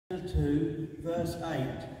2, verse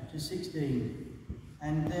 8 to 16.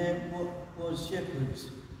 And there was shepherds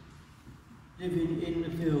living in the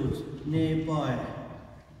fields nearby,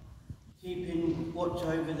 keeping watch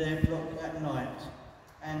over their flock at night.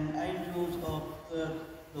 And angels of the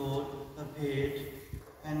Lord appeared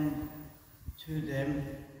and to them,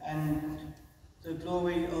 and the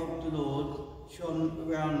glory of the Lord shone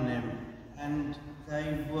around them, and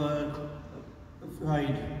they were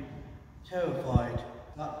afraid, terrified.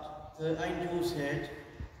 But the angel said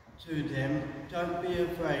to them, "Don't be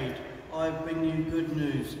afraid. I bring you good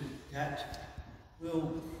news that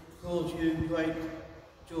will cause you great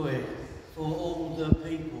joy for all the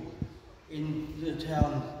people. In the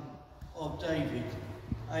town of David,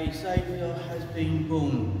 a Saviour has been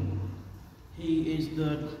born. He is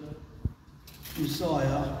the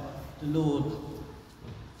Messiah, the Lord.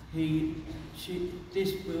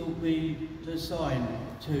 This will be the sign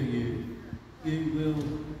to you. You will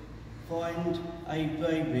find a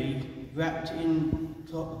baby wrapped in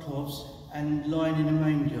cloths and lying in a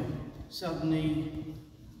manger." Suddenly,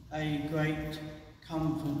 a great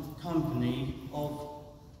company of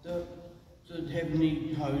the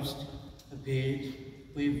heavenly host appeared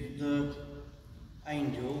with the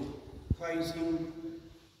angel, praising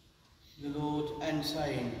the Lord and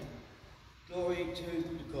saying, "Glory to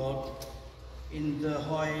God in the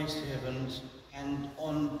highest heavens, and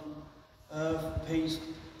on earth peace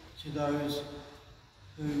to those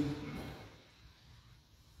who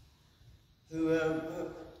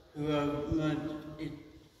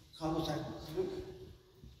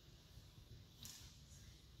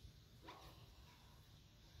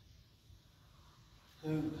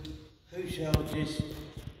shall this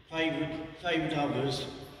favoured others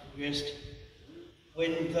rest."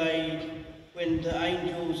 When the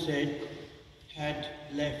angel had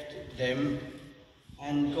left them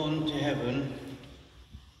and gone to heaven,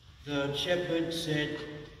 the shepherds said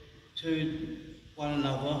to one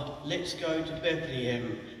another, "Let's go to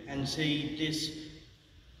Bethlehem and see this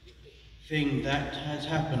thing that has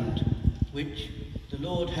happened, which the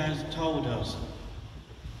Lord has told us."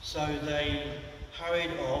 So they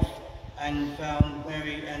hurried off and found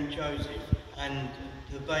Mary and Joseph and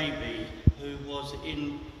the baby, who was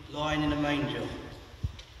lying in a manger.